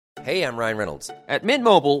Hey, I'm Ryan Reynolds. At Mint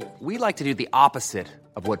Mobile, we like to do the opposite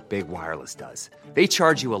of what Big Wireless does. They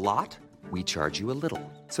charge you a lot, we charge you a little.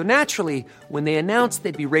 So naturally, when they announced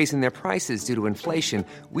they'd be raising their prices due to inflation,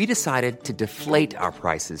 we decided to deflate our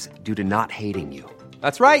prices due to not hating you.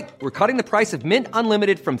 That's right. We're cutting the price of Mint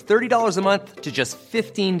Unlimited from $30 a month to just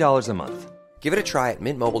 $15 a month. Give it a try at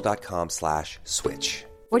mintmobile.com/switch.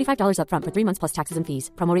 $45 up front for 3 months plus taxes and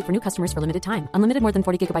fees. Promo rate for new customers for limited time. Unlimited more than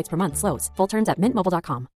 40 gigabytes per month. Slows full terms at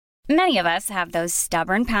mintmobile.com. Many of us have those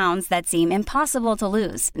stubborn pounds that seem impossible to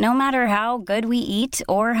lose, no matter how good we eat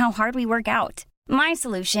or how hard we work out. My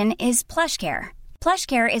solution is PlushCare.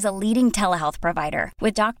 PlushCare is a leading telehealth provider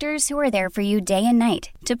with doctors who are there for you day and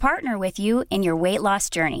night to partner with you in your weight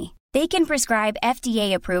loss journey. They can prescribe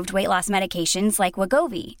FDA-approved weight loss medications like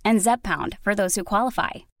Wegovy and Zepbound for those who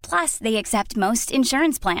qualify. Plus, they accept most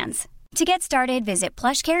insurance plans. To get started, visit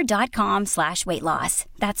plushcare.com/weightloss.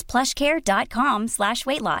 That's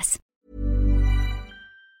plushcare.com/weightloss.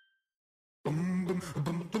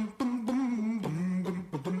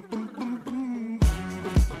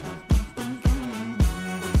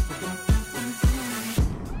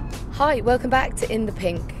 Hi, welcome back to In the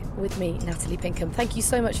Pink with me, Natalie Pinkham. Thank you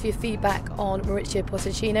so much for your feedback on Mauricio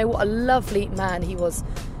Pochettino. What a lovely man he was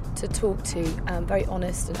to talk to, very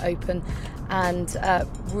honest and open, and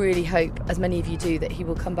really hope, as many of you do, that he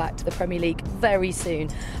will come back to the Premier League very soon.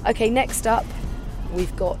 Okay, next up,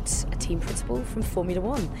 we've got a team principal from Formula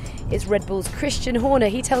One. It's Red Bull's Christian Horner.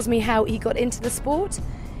 He tells me how he got into the sport,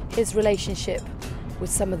 his relationship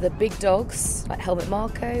with some of the big dogs like Helmut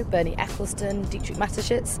Marko, Bernie Ecclestone, Dietrich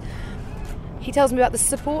Mateschitz. He tells me about the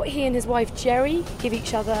support he and his wife Jerry give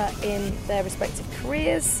each other in their respective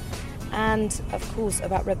careers, and of course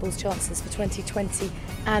about Red Bull's chances for 2020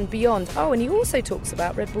 and beyond. Oh, and he also talks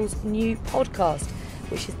about Red Bull's new podcast,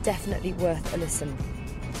 which is definitely worth a listen.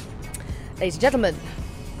 Ladies and gentlemen,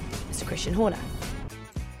 Mr. Christian Horner.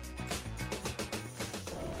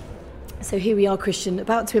 So here we are, Christian,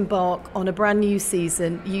 about to embark on a brand new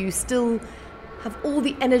season. You still have all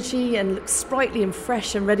the energy and look sprightly and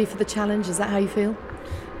fresh and ready for the challenge. Is that how you feel?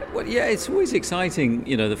 Well, yeah, it's always exciting.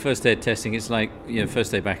 You know, the first day of testing, it's like,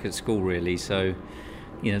 first day back at school, really. So,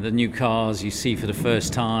 the new cars you see for the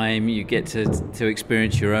first time, you get to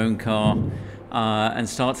experience your own car and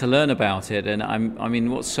start to learn about it. And I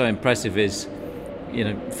mean, what's so impressive is,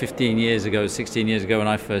 15 years ago, 16 years ago when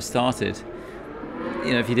I first started,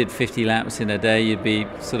 if you did 50 laps in a day, you'd be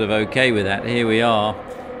sort of okay with that. Here we are,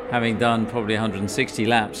 having done probably 160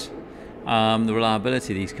 laps. The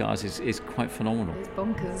reliability of these cars is quite phenomenal. It's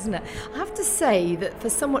bonkers, isn't it? I have to say that for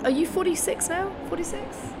someone... Are you 46 now? 46?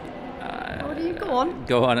 How old are you? Go on.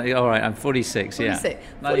 Go on. All right, I'm 46, 46. Yeah.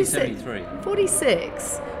 1973.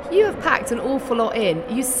 46. You have packed an awful lot in.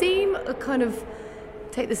 You seem a kind of...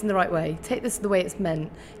 Take this in the right way. Take this the way it's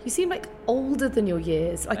meant. You seem like older than your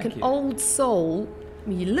years, like Thank an you. old soul. I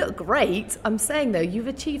mean, you look great. I'm saying, though, you've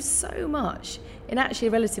achieved so much in actually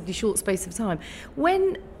a relatively short space of time.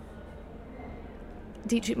 When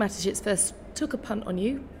Dietrich Mateschitz first took a punt on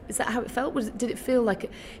you, is that how it felt? Did it feel like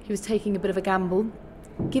he was taking a bit of a gamble,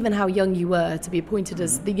 given how young you were, to be appointed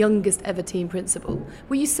as the youngest ever team principal?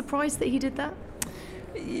 Were you surprised that he did that?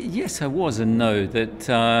 Yes, I was, and no, that...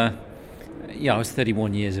 I was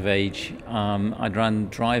 31 years of age. I'd run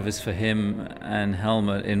drivers for him and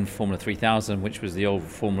Helmut in Formula 3000, which was the old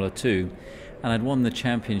Formula 2, and I'd won the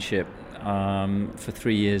championship for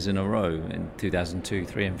 3 years in a row in 2002,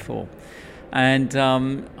 3 and 4. And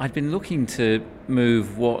I'd been looking to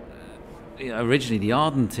move what originally the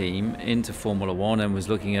Arden team into Formula 1, and was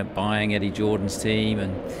looking at buying Eddie Jordan's team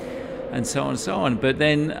and so on and so on. But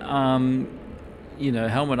then,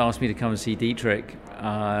 Helmut asked me to come and see Dietrich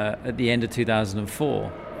at the end of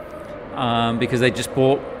 2004 because they just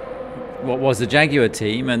bought what was the Jaguar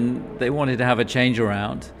team, and they wanted to have a change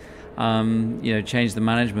around, change the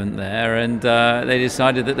management there, and they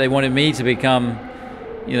decided that they wanted me to become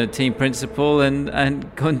team principal,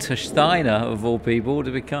 and Gunther Steiner, of all people, to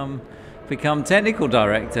become technical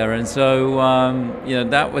director. And so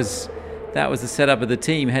that was the setup of the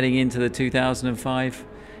team heading into the 2005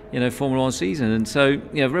 Formula 1 season. And so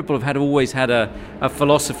Red Bull have always had a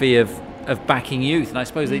philosophy of backing youth, and I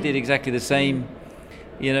suppose they did exactly the same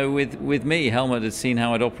with me. Helmut had seen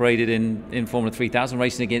how I'd operated in Formula 3000,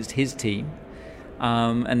 racing against his team,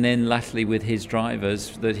 and then latterly with his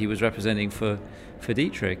drivers that he was representing for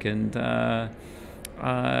Dietrich. And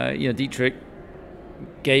Dietrich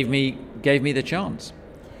gave me the chance.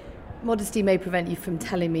 Modesty may prevent you from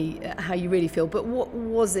telling me how you really feel, but what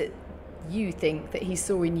was it you think that he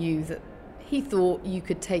saw in you that he thought you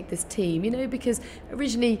could take this team, because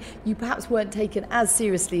originally you perhaps weren't taken as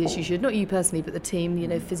seriously as you should, not you personally, but the team,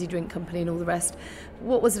 fizzy drink company and all the rest.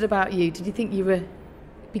 What was it about you? Did you think you were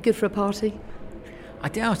be good for a party? I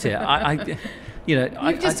doubt it.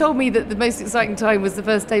 You've just told me that the most exciting time was the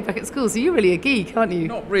first day back at school, so you're really a geek, aren't you?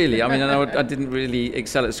 Not really. I mean, I didn't really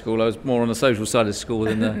excel at school. I was more on the social side of school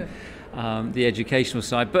than the educational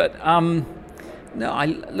side. But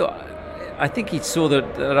I think he saw that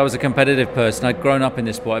I was a competitive person. I'd grown up in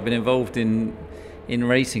this sport. I've been involved in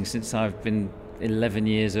racing since I've been 11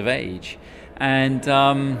 years of age, and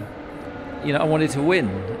I wanted to win,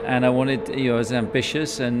 and I wanted, I was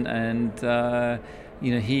ambitious, and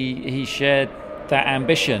he shared that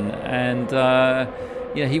ambition, and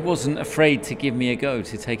he wasn't afraid to give me a go,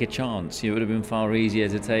 to take a chance. It would have been far easier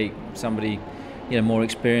to take somebody more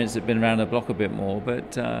experienced, that had been around the block a bit more,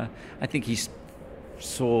 but I think he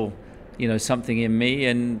saw something in me,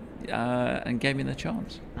 and gave me the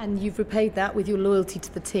chance. And you've repaid that with your loyalty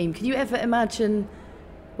to the team. Can you ever imagine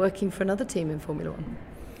working for another team in Formula One?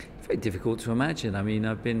 Very difficult to imagine. I mean,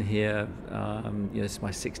 I've been here, it's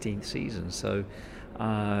my 16th season, so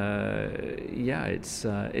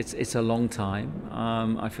it's a long time.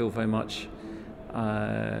 I feel very much,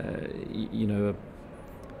 a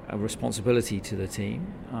responsibility to the team.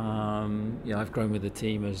 I've grown with the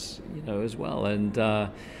team as well, and I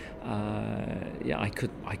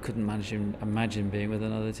couldn't imagine being with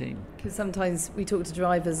another team. Because sometimes we talk to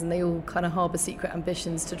drivers and they all kind of harbour secret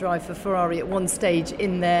ambitions to drive for Ferrari at one stage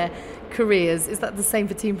in their careers. Is that the same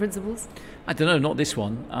for team principals? I don't know, not this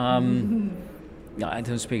one. I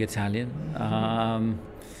don't speak Italian,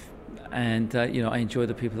 and I enjoy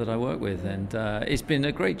the people that I work with, and it's been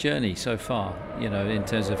a great journey so far. In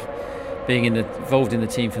terms of being involved in the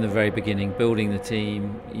team from the very beginning, building the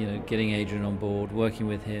team, getting Adrian on board, working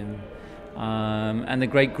with him, and the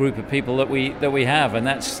great group of people that we have, and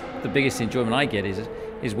that's the biggest enjoyment I get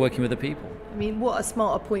is working with the people. I mean, what a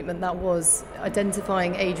smart appointment that was,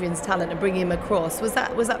 identifying Adrian's talent and bringing him across. Was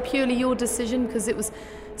that purely your decision? Because it was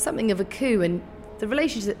something of a coup, and the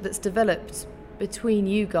relationship that's developed between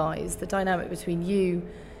you guys, the dynamic between you,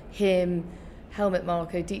 him, Helmut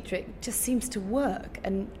Marko, Dietrich, just seems to work.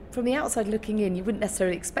 And from the outside looking in, you wouldn't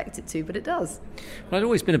necessarily expect it to, but it does. Well, I'd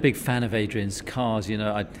always been a big fan of Adrian's cars.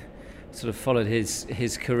 I'd sort of followed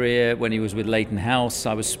his career when he was with Leighton House.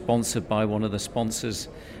 I was sponsored by one of the sponsors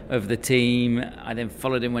of the team. I then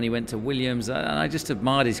followed him when he went to Williams, and I just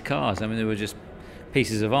admired his cars. I mean, they were just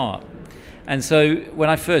pieces of art. And so when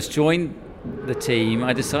I first joined the team,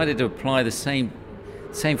 I decided to apply the same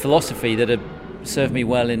philosophy that had served me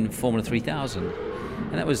well in Formula 3000,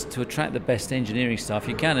 and that was to attract the best engineering staff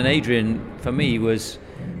you can. And Adrian, for me, was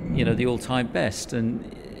the all-time best, and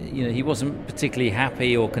he wasn't particularly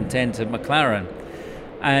happy or content at McLaren,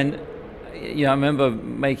 and I remember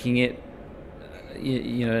making it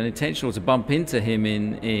an intentional to bump into him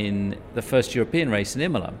in the first European race in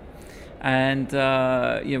Imola. And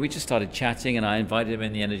we just started chatting, and I invited him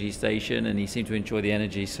in the energy station, and he seemed to enjoy the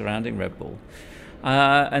energy surrounding Red Bull.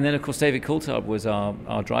 And then, of course, David Coulthard was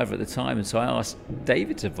our driver at the time, and so I asked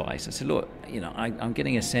David's advice. I said, look, I'm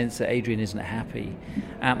getting a sense that Adrian isn't happy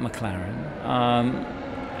at McLaren,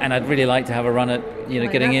 and I'd really like to have a run at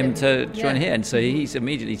getting him to join here. And so he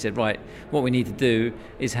immediately said, right, what we need to do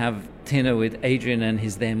is have dinner with Adrian and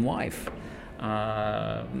his then wife.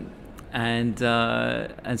 And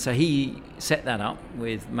so he set that up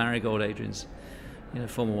with Marigold, Adrian's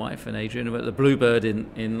former wife, and Adrian at the Bluebird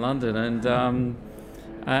in London,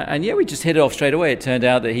 and we just hit it off straight away. It turned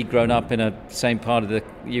out that he'd grown up in the same part of the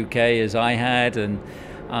UK as I had, and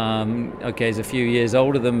he's a few years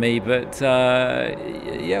older than me, but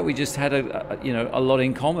we just had a lot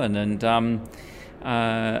in common, and then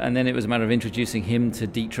it was a matter of introducing him to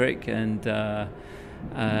Dietrich, and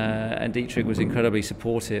Dietrich was incredibly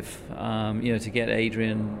supportive, to get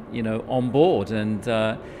Adrian, on board, and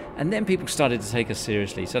then people started to take us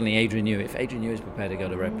seriously. Suddenly, Adrian knew if Adrian Newey is prepared to go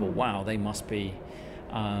to Red Bull, wow, they must be,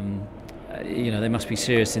 they must be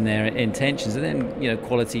serious in their intentions. And then,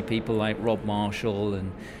 quality people like Rob Marshall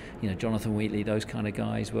and, Jonathan Wheatley, those kind of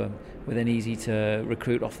guys were then easy to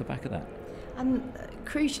recruit off the back of that. And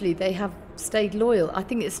crucially, they have stayed loyal. I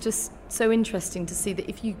think it's just so interesting to see that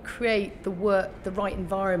if you create the right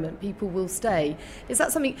environment, people will stay. Is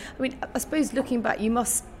that something? I mean, I suppose looking back, you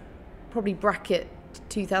must probably bracket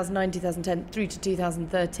 2009, 2010 through to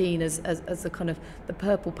 2013 as the kind of the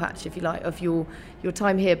purple patch, if you like, of your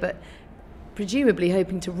time here, but presumably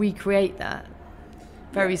hoping to recreate that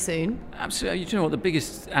very soon. Absolutely. You know what, the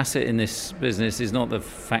biggest asset in this business is not the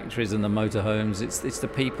factories and the motorhomes, it's the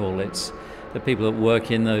people. It's the people that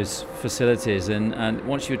work in those facilities. And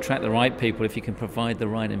once you attract the right people, if you can provide the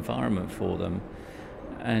right environment for them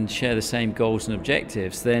and share the same goals and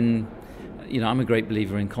objectives, then, I'm a great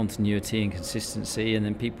believer in continuity and consistency, and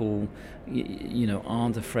then people,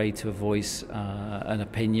 aren't afraid to voice an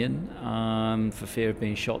opinion for fear of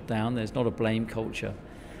being shot down. There's not a blame culture,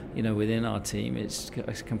 within our team. It's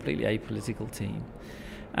a completely apolitical team.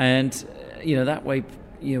 And, that way,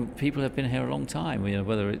 people have been here a long time.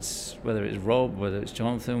 Whether it's Rob, whether it's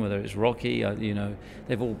Jonathan, whether it's Rocky,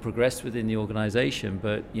 they've all progressed within the organisation.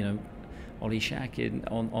 But Ollie Shack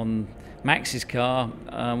on Max's car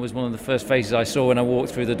was one of the first faces I saw when I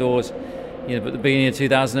walked through the doors, at the beginning of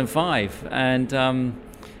 2005. And so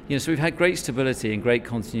we've had great stability and great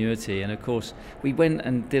continuity. And of course, we went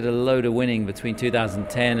and did a load of winning between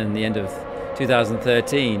 2010 and the end of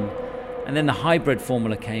 2013. And then the hybrid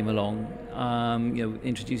formula came along,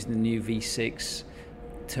 introducing the new V6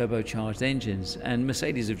 turbocharged engines, and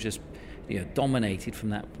Mercedes have just dominated from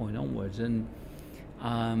that point onwards. And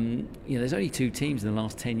there's only two teams in the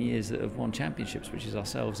last 10 years that have won championships, which is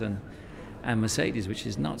ourselves and Mercedes, which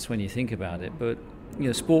is nuts when you think about it. But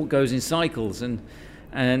sport goes in cycles, and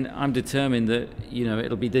I'm determined that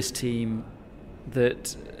it'll be this team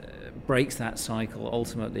that breaks that cycle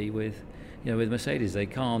ultimately with Mercedes. They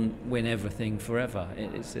can't win everything forever.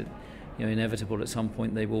 It's inevitable at some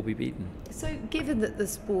point they will be beaten. So given that the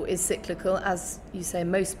sport is cyclical, as you say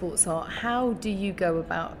most sports are, how do you go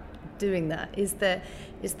about doing that? Is there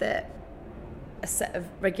a set of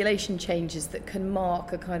regulation changes that can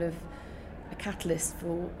mark a kind of a catalyst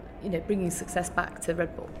for bringing success back to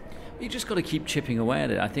Red Bull? You just got to keep chipping away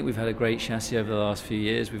at it. I think we've had a great chassis over the last few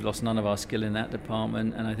years. We've lost none of our skill in that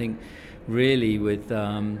department, and I think really with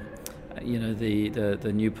the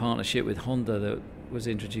new partnership with Honda that was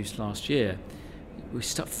introduced last year,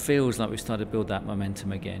 feels like we've started to build that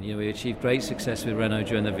momentum again. We achieved great success with Renault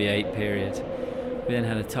during the V8 period. We then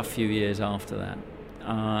had a tough few years after that.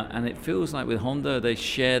 And it feels like with Honda, they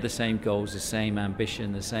share the same goals, the same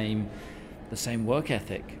ambition, the same work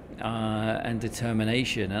ethic and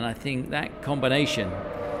determination. And I think that combination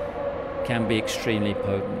can be extremely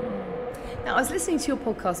potent. Now, I was listening to your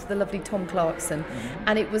podcast with the lovely Tom Clarkson,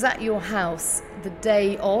 and it was at your house the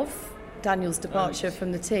day of Daniel's departure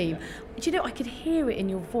from the team. I could hear it in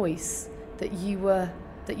your voice that you were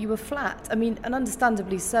flat. I mean, and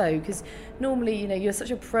understandably so, because normally, you're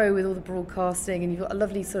such a pro with all the broadcasting, and you've got a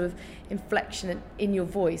lovely sort of inflection in your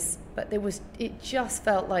voice. But it just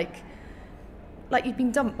felt like you'd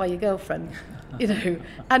been dumped by your girlfriend,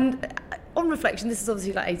 And on reflection, this is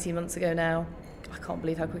obviously like 18 months ago now. I can't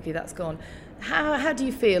believe how quickly that's gone. How do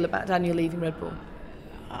you feel about Daniel leaving Red Bull?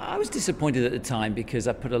 I was disappointed at the time because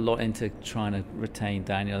I put a lot into trying to retain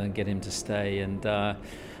Daniel and get him to stay, and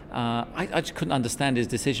I just couldn't understand his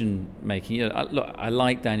decision making. I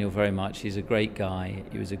like Daniel very much. He's a great guy.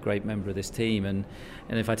 He was a great member of this team, and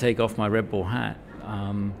if I take off my Red Bull hat,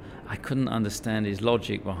 I couldn't understand his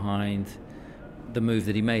logic behind the move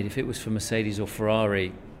that he made. If it was for Mercedes or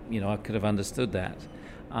Ferrari, I could have understood that.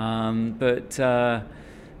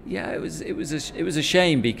 It was a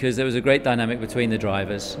shame because there was a great dynamic between the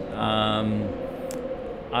drivers.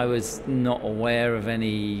 I was not aware of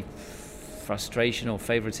any frustration or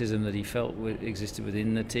favoritism that he felt existed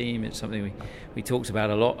within the team. It's something we talked about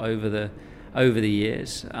a lot over the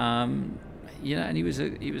years. And he was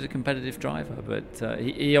a competitive driver, but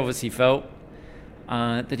he obviously felt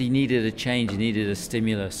that he needed a change, he needed a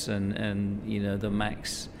stimulus, and the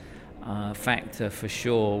Max factor for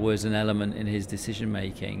sure was an element in his decision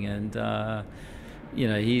making, and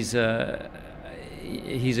he's a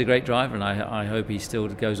great driver, and I hope he still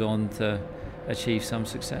goes on to achieve some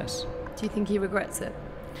success. Do you think he regrets it?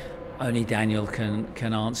 Only Daniel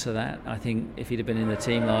can answer that. I think if he'd have been in the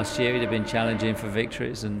team last year, he'd have been challenging for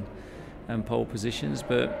victories and pole positions,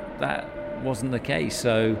 but that wasn't the case.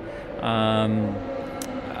 So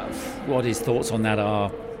what his thoughts on that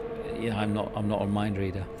are, I'm not a mind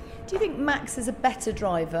reader. Do you think Max is a better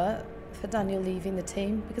driver for Daniel leaving the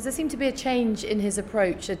team? Because there seemed to be a change in his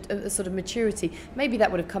approach, a sort of maturity. Maybe that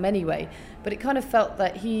would have come anyway, but it kind of felt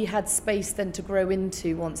that he had space then to grow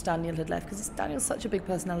into once Daniel had left, because Daniel's such a big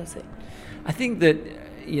personality. I think that,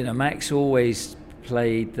 Max always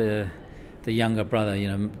played the younger brother.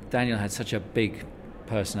 Daniel had such a big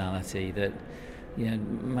personality that,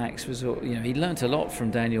 Max was, he learnt a lot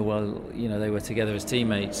from Daniel while, they were together as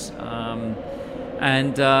teammates.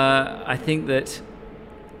 And I think that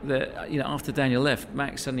after Daniel left,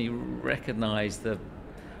 Max suddenly recognised the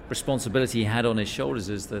responsibility he had on his shoulders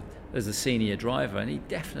as the senior driver, and he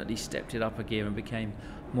definitely stepped it up a gear and became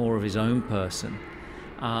more of his own person.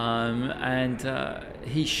 and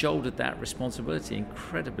he shouldered that responsibility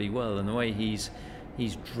incredibly well, and the way he's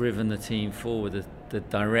driven the team forward, the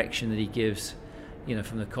direction that he gives,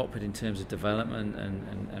 from the cockpit in terms of development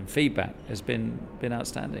and feedback has been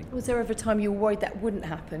outstanding. Was there ever a time you were worried that wouldn't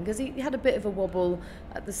happen? Because he had a bit of a wobble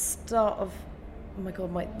at the start of, oh my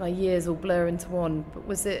God, my years all blur into one, but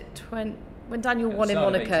was it when Daniel won in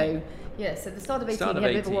Monaco? Yes, at the start of 18 he had a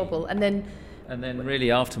bit of a wobble, and then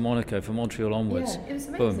really after Monaco, from Montreal onwards. Yeah, it was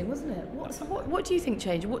amazing, boom. Wasn't it? What do you think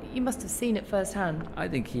changed? You must have seen it firsthand. I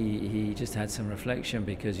think he just had some reflection,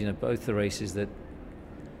 because both the races that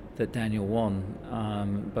Daniel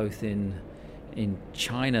won, both in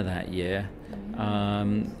China that year,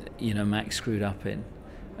 Max screwed up in,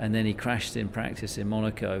 and then he crashed in practice in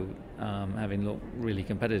Monaco, having looked really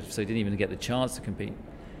competitive, so he didn't even get the chance to compete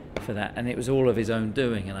for that, and it was all of his own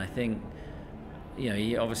doing. And I think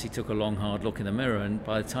he obviously took a long hard look in the mirror, and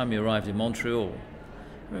by the time he arrived in Montreal, I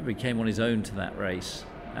remember he came on his own to that race,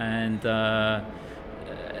 and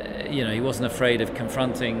he wasn't afraid of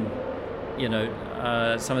confronting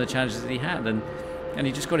some of the challenges that he had, and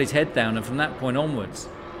he just got his head down, and from that point onwards,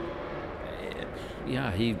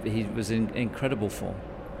 he was in incredible form.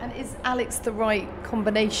 And is Alex the right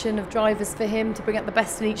combination of drivers for him to bring out the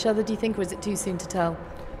best in each other, do you think, or is it too soon to tell?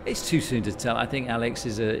 It's too soon to tell. I think Alex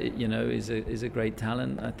is a great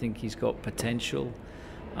talent. I think he's got potential.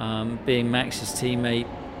 Being Max's teammate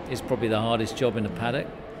is probably the hardest job in the paddock.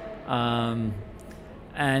 I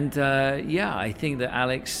think that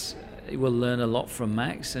Alex will learn a lot from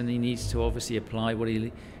Max, and he needs to obviously apply what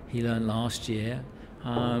he learned last year.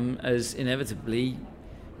 As inevitably,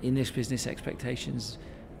 in this business, expectations,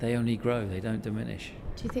 they only grow, they don't diminish.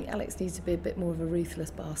 Do you think Alex needs to be a bit more of a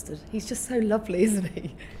ruthless bastard? He's just so lovely, isn't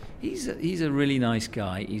he? He's a really nice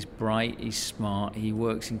guy. He's bright, he's smart, he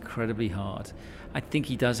works incredibly hard. I think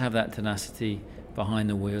he does have that tenacity behind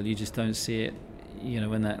the wheel. You just don't see it,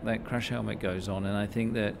 when that crash helmet goes on. And I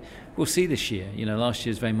think that we'll see this year. Last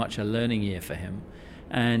year is very much a learning year for him,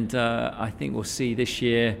 and I think we'll see this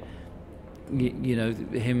year,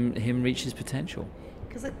 him reach his potential.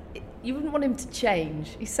 Because you wouldn't want him to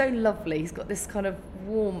change. He's so lovely. He's got this kind of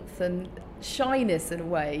warmth and shyness in a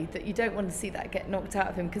way that you don't want to see that get knocked out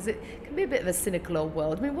of him, because it can be a bit of a cynical old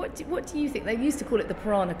world. I mean, what do you think? They used to call it the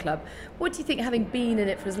Piranha Club. What do you think, having been in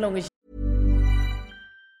it for as long as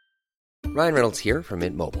Ryan Reynolds here from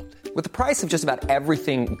Mint Mobile. With the price of just about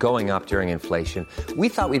everything going up during inflation, we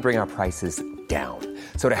thought we'd bring our prices down.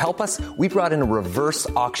 So to help us, we brought in a reverse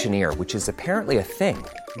auctioneer, which is apparently a thing.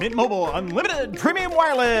 Mint Mobile Unlimited Premium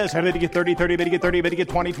Wireless. How to get 30, 30, bit to get 30, bit to get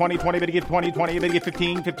 20, 20, 20, bit to get 20, 20, bit to get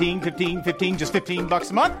 15, 15, 15, 15, just $15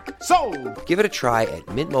 a month? Sold! Give it a try at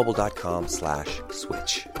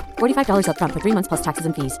mintmobile.com/switch. $45 up front for 3 months plus taxes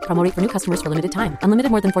and fees. Promo rate for new customers for limited time.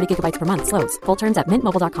 Unlimited more than 40 gigabytes per month. Slows full terms at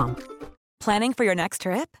mintmobile.com. Planning for your next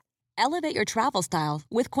trip? Elevate your travel style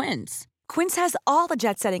with Quince. Quince has all the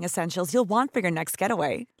jet-setting essentials you'll want for your next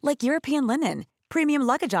getaway, like European linen, premium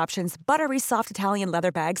luggage options, buttery soft Italian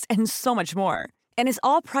leather bags, and so much more. And is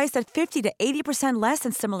all priced at 50 to 80% less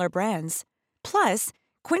than similar brands. Plus,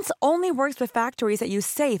 Quince only works with factories that use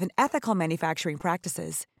safe and ethical manufacturing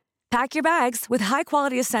practices. Pack your bags with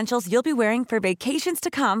high-quality essentials you'll be wearing for vacations to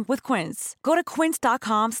come with Quince. Go to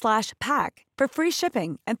quince.com/pack for free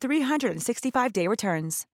shipping and 365-day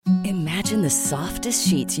returns. Imagine the softest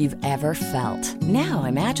sheets you've ever felt. Now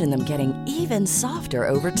imagine them getting even softer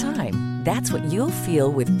over time. That's what you'll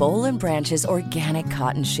feel with Boll & Branch's organic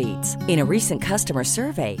cotton sheets. In a recent customer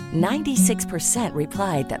survey, 96%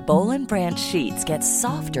 replied that Boll & Branch sheets get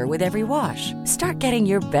softer with every wash. Start getting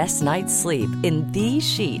your best night's sleep in these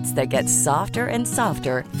sheets that get softer and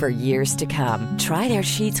softer for years to come. Try their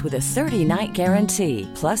sheets with a 30-night guarantee.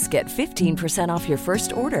 Plus, get 15% off your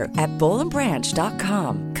first order at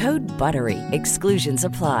bollandbranch.com. Code BUTTERY. Exclusions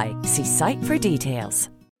apply. See site for details.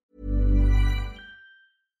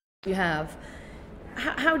 you have,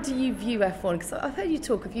 how do you view F1? Because I've heard you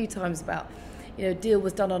talk a few times about, a deal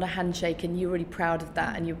was done on a handshake and you're really proud of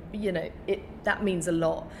that, and that means a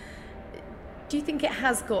lot. Do you think it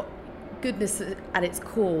has got goodness at its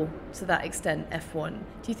core to that extent, F1?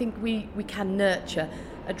 Do you think we can nurture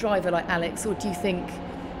a driver like Alex, or do you think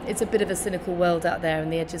it's a bit of a cynical world out there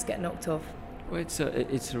and the edges get knocked off? Well, it's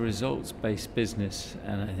a results-based business,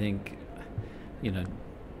 and I think,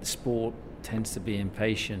 sport tends to be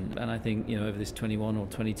impatient, and I think, over this 21 or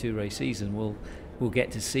 22 race season, we'll get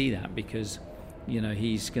to see that, because,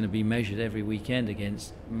 he's going to be measured every weekend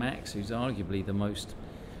against Max, who's arguably the most,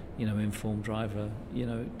 informed driver,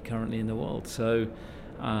 currently in the world. So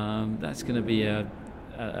that's going to be a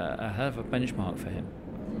hell of a benchmark for him.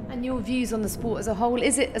 And your views on the sport as a whole,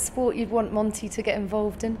 is it a sport you'd want Monty to get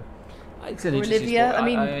involved in? It's an or Olivia? sport. I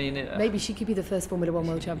mean maybe she could be the first Formula One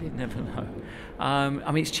world champion. Never know. I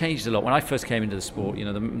mean, it's changed a lot. When I first came into the sport,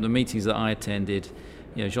 the meetings that I attended,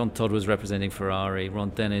 Jean Todt was representing Ferrari, Ron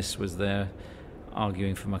Dennis was there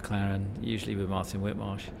arguing for McLaren, usually with Martin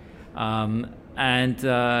Whitmarsh. And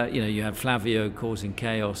you had Flavio causing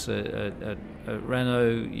chaos at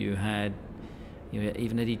Renault. You had,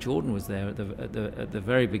 even Eddie Jordan was there at the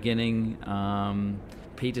very beginning.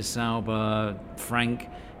 Peter Sauber, Frank,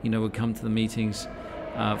 would come to the meetings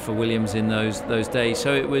for Williams in those days.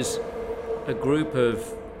 So it was a group of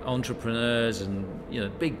entrepreneurs and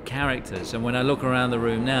big characters. And when I look around the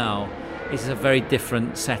room now, it's a very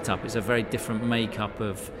different setup. It's a very different makeup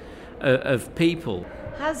of people.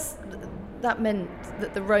 Has that meant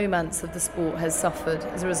that the romance of the sport has suffered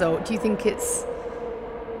as a result? Do you think it's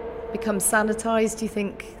become sanitized? Do you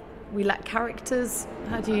think we lack characters?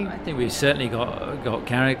 How do you? I think we've certainly got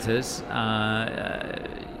characters.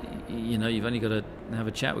 You've only got to have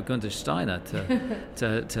a chat with Gunther Steiner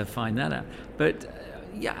to find that out. But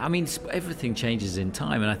I mean, everything changes in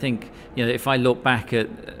time, and I think if I look back at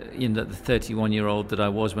the 31-year-old that I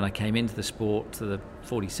was when I came into the sport to the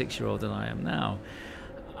 46-year-old that I am now,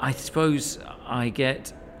 I suppose I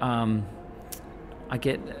get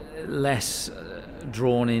less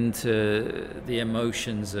drawn into the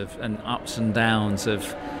emotions and ups and downs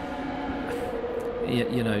of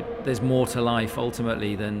there's more to life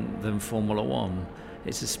ultimately than Formula One.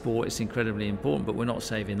 It's a sport, it's incredibly important, but we're not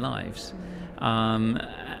saving lives. And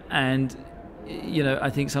I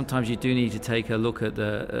think sometimes you do need to take a look at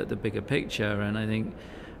the bigger picture, and I think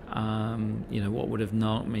what would have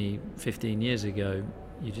knocked me 15 years ago,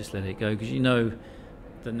 you just let it go, because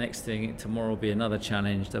the next thing tomorrow will be another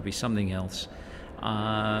challenge, there'll be something else.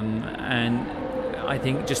 And I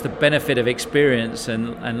think just the benefit of experience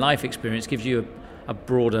and life experience gives you a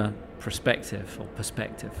broader perspective.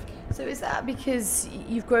 So is that because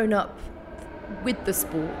you've grown up with the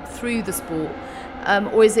sport, through the sport,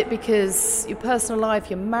 or is it because your personal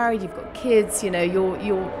life, you're married, you've got kids, you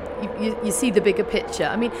see the bigger picture?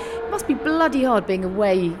 I mean, it must be bloody hard being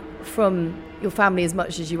away from your family as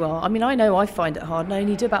much as you are. I mean, I know I find it hard, and I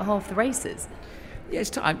only do about half the races. Yeah,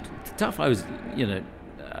 it's tough. I was,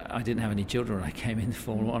 I didn't have any children when I came into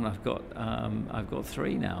Formula One. I've got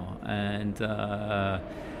 3 now, and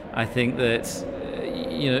I think that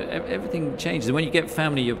everything changes. And when you get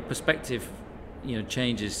family, your perspective,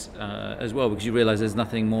 changes as well, because you realise there's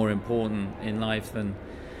nothing more important in life than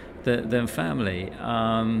family.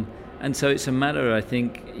 And so it's a matter, I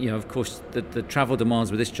think, of course, the travel demands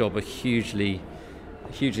with this job are hugely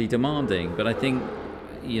demanding. But I think,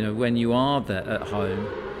 when you are there at home,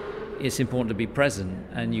 it's important to be present,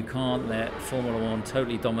 and you can't let Formula One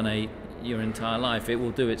totally dominate your entire life. It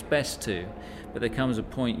will do its best to, but there comes a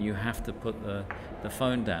point you have to put the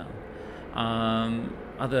phone down.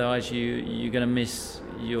 Otherwise, you're going to miss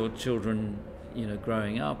your children,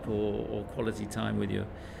 growing up, or quality time with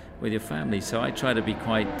your family. So I try to be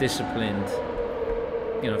quite disciplined.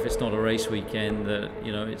 If it's not a race weekend, that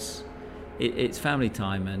it's family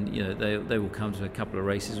time, and they will come to a couple of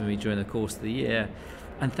races with me during the course of the year.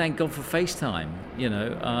 And thank God for FaceTime.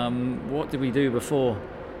 What did we do before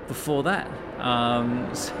that?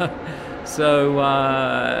 So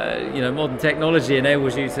modern technology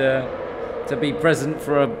enables you to be present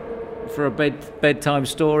for a bedtime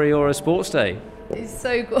story or a sports day. It's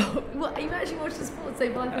so good. Well, you've actually watched the Sports Day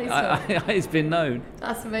by FaceTime? It's been known.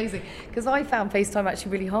 That's amazing. Because I found FaceTime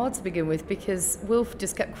actually really hard to begin with, because Wilf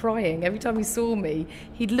just kept crying. Every time he saw me,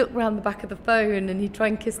 he'd look round the back of the phone and he'd try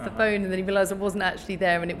and kiss the phone, and then he realised I wasn't actually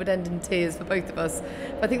there, and it would end in tears for both of us.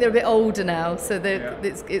 But I think they're a bit older now, so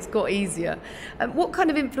it's got easier. What kind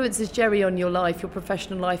of influence is Jerry on your life, your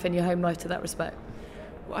professional life and your home life to that respect?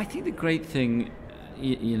 Well, I think the great thing,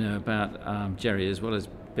 about Jerry, as well as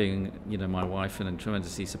being my wife and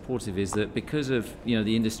tremendously supportive, is that because of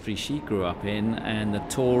the industry she grew up in, and the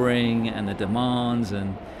touring and the demands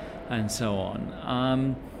and so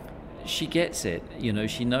on, she gets it.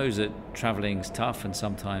 She knows that traveling's tough and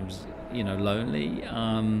sometimes lonely,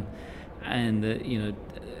 and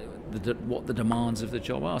that what the demands of the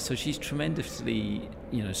job are. So she's tremendously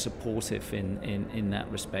supportive in that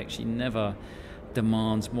respect. She never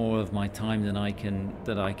demands more of my time than I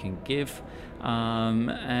can give,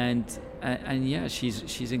 and yeah,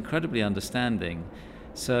 she's incredibly understanding.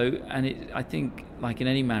 So, and I think, like in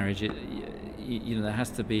any marriage, there has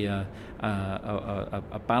to be a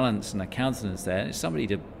balance and a countenance there. It's somebody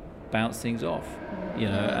to bounce things off,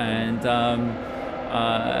 and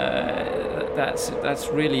that's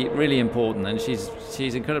really, really important, and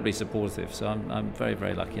she's incredibly supportive. So I'm very,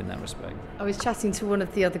 very lucky in that respect. I was chatting to one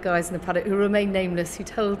of the other guys in the paddock who remain nameless, who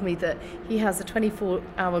told me that he has a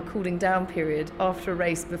 24-hour cooling down period after a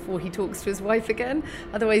race before he talks to his wife again.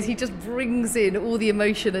 Otherwise, he just brings in all the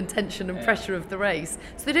emotion and tension and pressure of the race.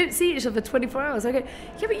 So they don't see each other 24 hours. I go,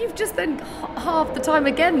 yeah, but you've just then half the time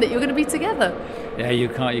again that you're going to be together. Yeah, you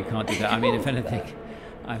can't do that. I mean, if anything.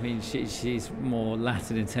 I mean, she's more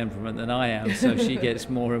Latin in temperament than I am, so she gets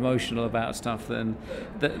more emotional about stuff than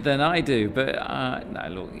I do. But no,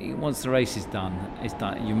 look, once the race is done, it's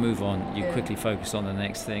done. You move on. You quickly focus on the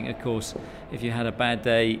next thing. Of course, if you had a bad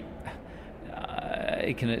day,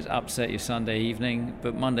 it can upset your Sunday evening.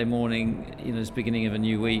 But Monday morning, it's the beginning of a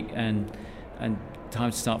new week, and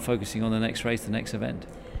time to start focusing on the next race, the next event.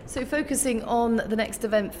 So focusing on the next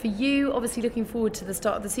event for you, obviously looking forward to the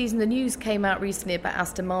start of the season. The news came out recently about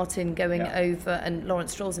Aston Martin going over and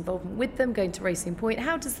Lawrence Stroll's involvement with them, going to Racing Point.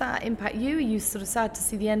 How does that impact you? Are you sort of sad to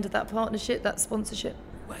see the end of that partnership, that sponsorship?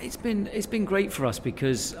 Well, it's been great for us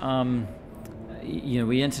because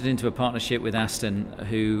we entered into a partnership with Aston,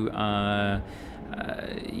 who at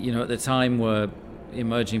the time were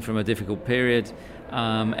emerging from a difficult period.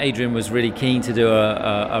 Adrian was really keen to do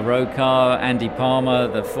a road car. Andy Palmer,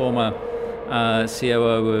 the former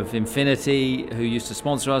COO of Infinity, who used to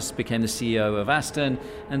sponsor us, became the CEO of Aston.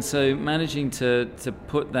 And so managing to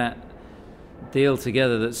put that deal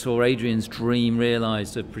together that saw Adrian's dream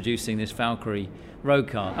realised of producing this Valkyrie road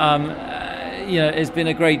car. It's been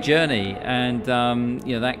a great journey, and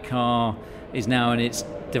that car is now in its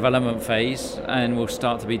development phase and will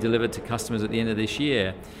start to be delivered to customers at the end of this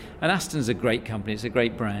year. And Aston's a great company, it's a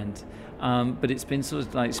great brand, but it's been sort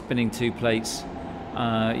of like spinning two plates,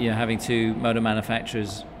 having two motor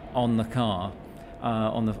manufacturers on the car,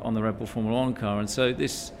 on the Red Bull Formula One car, and so it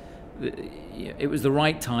was the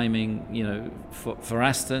right timing, for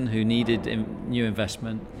Aston, who needed new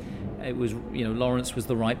investment. It was, Lawrence was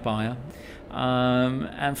the right buyer,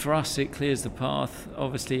 and for us, it clears the path,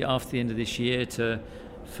 obviously, after the end of this year to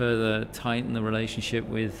further tighten the relationship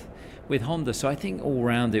with Honda. So I think all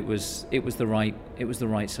round it was the right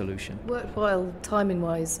solution. Worthwhile timing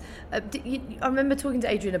wise. I remember talking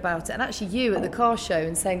to Adrian about it, and actually you at the car show,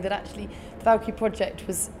 and saying that actually the Valkyrie project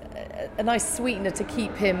was a nice sweetener to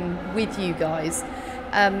keep him with you guys.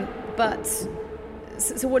 But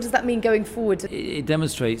so what does that mean going forward? It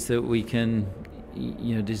demonstrates that we can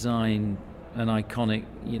design an iconic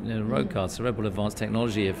road car. So Red Bull Advanced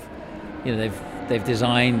Technology they've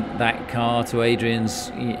designed that car to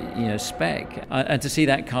Adrian's spec, and to see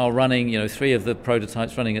that car running, 3 of the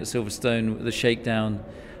prototypes running at Silverstone, the shakedown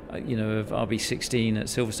of RB16 at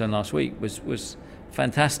Silverstone last week was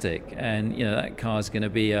fantastic. And that car is going to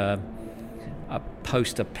be a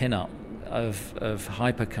poster pin-up of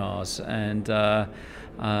hypercars, and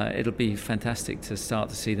it'll be fantastic to start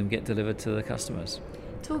to see them get delivered to the customers.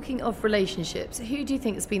 Talking of relationships, who do you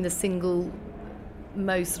think has been the single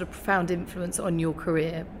most sort of profound influence on your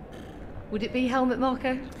career? Would it be Helmut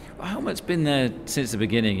Marko? Well, Helmut's been there since the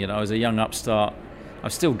beginning. I was a young upstart. I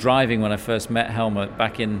was still driving when I first met Helmut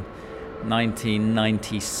back in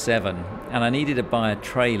 1997, and I needed to buy a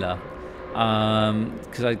trailer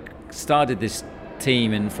because I started this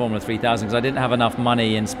team in Formula 3000 because I didn't have enough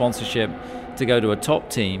money in sponsorship to go to a top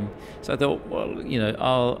team. So I thought,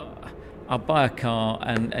 well, I'll buy a car,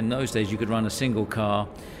 and in those days you could run a single car.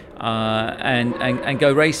 And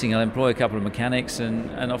go racing. I'll employ a couple of mechanics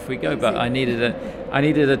and off we go. But I needed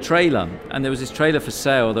a trailer, and there was this trailer for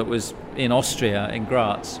sale that was in Austria, in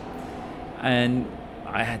Graz, and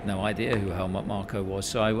I had no idea who Helmut Marko was.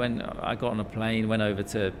 So I got on a plane, went over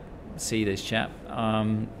to see this chap. I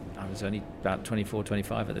was only about 24,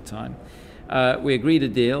 25 at the time. We agreed a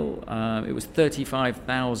deal. It was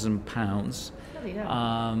 £35,000.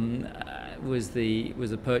 Was the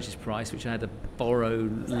purchase price, which I had to borrow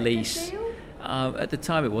lease. At the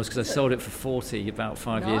time it was, because I sold it for 40 about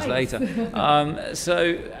 5 years later.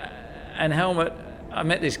 And Helmut, I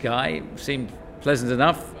met this guy, seemed pleasant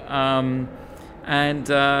enough, and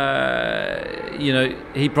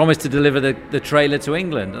he promised to deliver the trailer to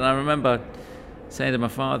England. And I remember saying to my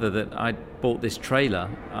father that I'd bought this trailer,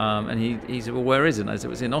 and he said, well, where is it? And I said, it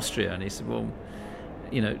was in Austria. And he said, well,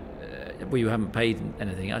 you haven't paid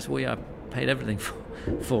anything. I said, well, yeah, I paid everything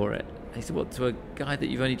for it. He said, well, to a guy that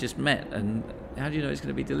you've only just met, and how do you know it's going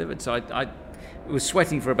to be delivered? So I was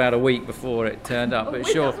sweating for about a week before it turned up. But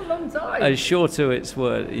sure, that's a long time. Sure to its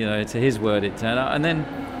word, to his word, it turned up. And then,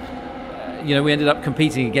 we ended up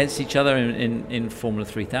competing against each other in Formula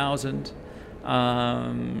 3000.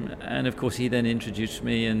 And of course, he then introduced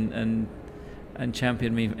me, and and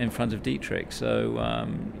championed me in front of Dietrich. So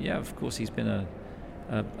of course he's been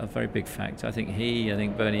a very big factor. I think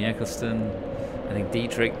Bernie Ecclestone, I think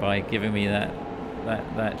Dietrich by giving me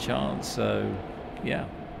that chance. So yeah.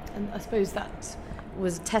 And I suppose that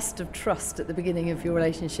was a test of trust at the beginning of your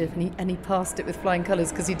relationship, and he passed it with flying colours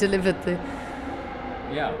because he delivered the.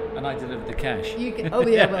 Yeah, and I delivered the cash.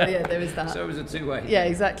 There is that. So it was a two-way. Yeah,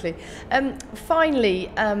 exactly.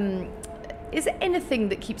 Finally, is there anything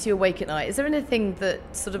that keeps you awake at night? Is there anything that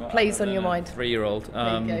sort of plays on your mind? 3-year-old.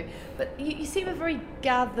 There you go. But you seem a very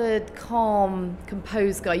gathered, calm,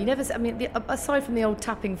 composed guy. You never, aside from the old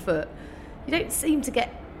tapping foot, you don't seem to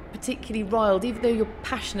get particularly riled, even though you're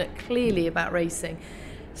passionate clearly about racing.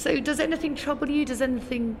 So does anything trouble you? Does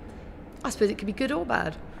anything, I suppose it could be good or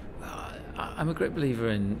bad? I'm a great believer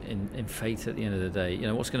in fate at the end of the day. You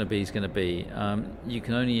know, what's going to be is going to be. You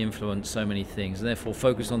can only influence so many things, and therefore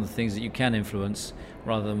focus on the things that you can influence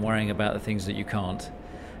rather than worrying about the things that you can't.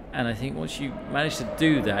 And I think once you manage to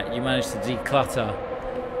do that, you manage to declutter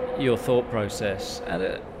your thought process.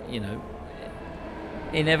 And,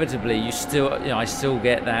 inevitably, I still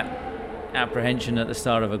get that apprehension at the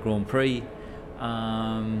start of a Grand Prix.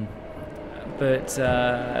 I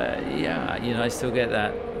still get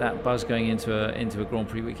that buzz going into a Grand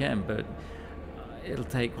Prix weekend, but it'll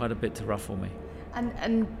take quite a bit to ruffle me.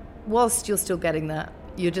 And whilst you're still getting that,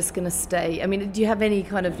 you're just going to stay. I mean, do you have any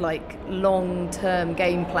kind of like long-term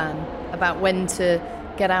game plan about when to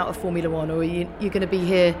get out of Formula One, or you're going to be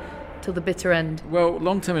here till the bitter end? Well,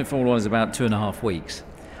 long-term in Formula One is about 2.5 weeks.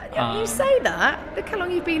 You say that. Look how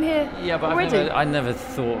long you've been here already. I never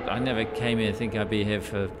came here thinking I'd be here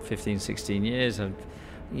for 15, 16 years. I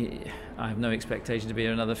have no expectation to be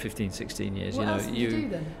here another 15, 16 years. What else do you do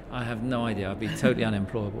then? I have no idea. I'd be totally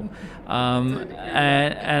unemployable.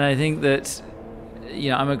 And I think that,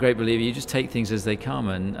 I'm a great believer. You just take things as they come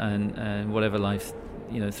and whatever life,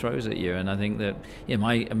 throws at you. And I think that,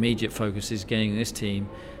 my immediate focus is getting this team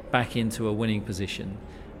back into a winning position.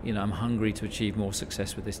 I'm hungry to achieve more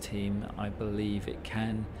success with this team. I believe it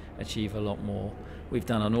can achieve a lot more. We've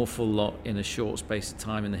done an awful lot in a short space of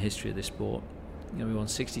time in the history of this sport. We won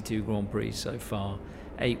 62 Grand Prix so far,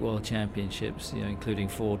 8 World Championships, including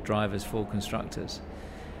 4 drivers, 4 constructors.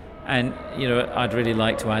 And, I'd really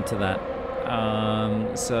like to add to that.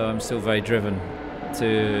 So I'm still very driven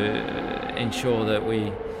to ensure that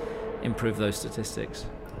we improve those statistics.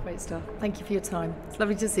 Great stuff. Thank you for your time. It's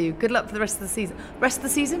lovely to see you. Good luck for the rest of the season. Rest of the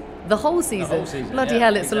season? The whole season? The whole season. Bloody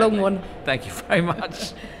hell, it's exactly. a long one. Thank you very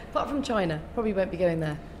much. Apart from China, probably won't be going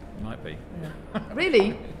there. Might be. Yeah.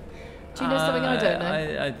 Really? Do you know something I don't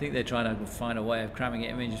know? I think they're trying to find a way of cramming it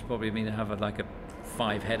in. Just probably mean to have a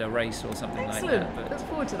 5-header race or something Excellent. like that. Look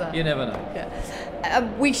forward to that. You never know. Yeah.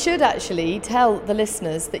 We should actually tell the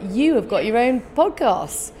listeners that you have got your own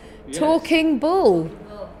podcast, yes. Talking Bull.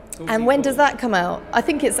 And when does that come out? I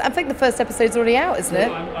think the first episode's already out, isn't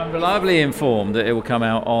it? I'm reliably informed that it will come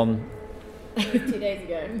out on 2 days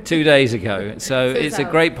ago. 2 days ago. So it's a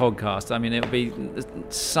great podcast. I mean, it'll be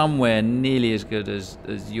somewhere nearly as good as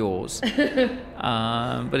yours.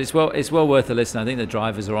 But it's well worth a listen. I think the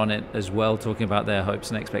drivers are on it as well, talking about their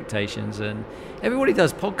hopes and expectations. And everybody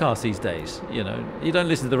does podcasts these days. You don't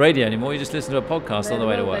listen to the radio anymore. You just listen to a podcast on the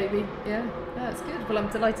way to work. Baby. Yeah, that's good. Well, I'm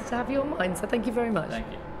delighted to have you on mine. So thank you very much. Thank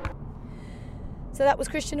you. So that was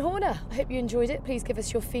Christian Horner. I hope you enjoyed it. Please give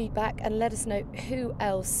us your feedback and let us know who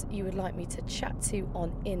else you would like me to chat to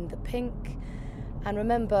on In the Pink. And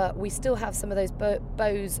remember, we still have some of those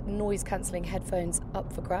Bose noise-cancelling headphones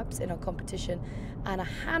up for grabs in our competition, and a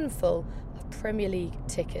handful of Premier League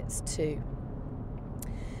tickets too.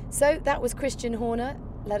 So that was Christian Horner.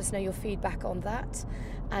 Let us know your feedback on that.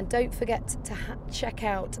 And don't forget to check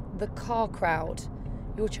out The Car Crowd,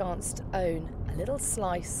 your chance to own a little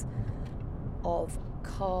slice of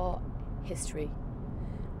car history.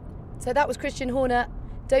 So that was Christian Horner.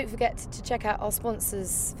 Don't forget to check out our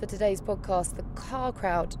sponsors for today's podcast,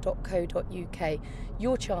 thecarcrowd.co.uk.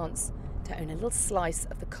 Your chance to own a little slice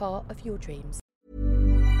of the car of your dreams.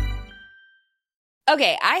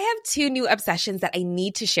 Okay, I have 2 new obsessions that I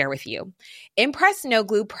need to share with you. Impress No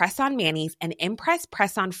Glue Press-On Manis and Impress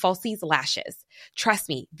Press-On Falsies Lashes. Trust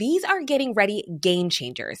me, these are getting ready game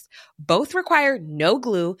changers. Both require no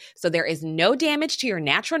glue, so there is no damage to your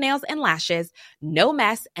natural nails and lashes, no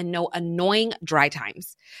mess, and no annoying dry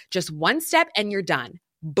times. Just one step and you're done.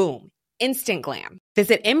 Boom. Instant glam.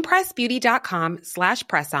 Visit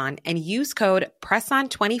impressbeauty.com/presson and use code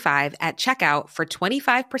PRESSON25 at checkout for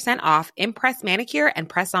 25% off Impress Manicure and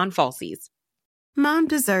Press-On Falsies. Mom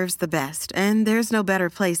deserves the best, and there's no better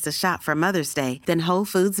place to shop for Mother's Day than Whole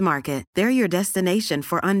Foods Market. They're your destination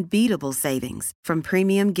for unbeatable savings, from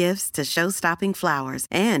premium gifts to show-stopping flowers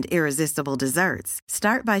and irresistible desserts.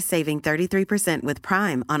 Start by saving 33% with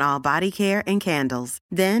Prime on all body care and candles.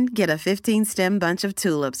 Then get a 15-stem bunch of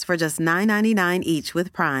tulips for just $9.99 each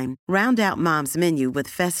with Prime. Round out Mom's menu with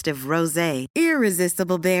festive rosé,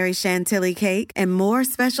 irresistible berry chantilly cake, and more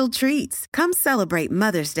special treats. Come celebrate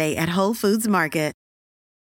Mother's Day at Whole Foods Market.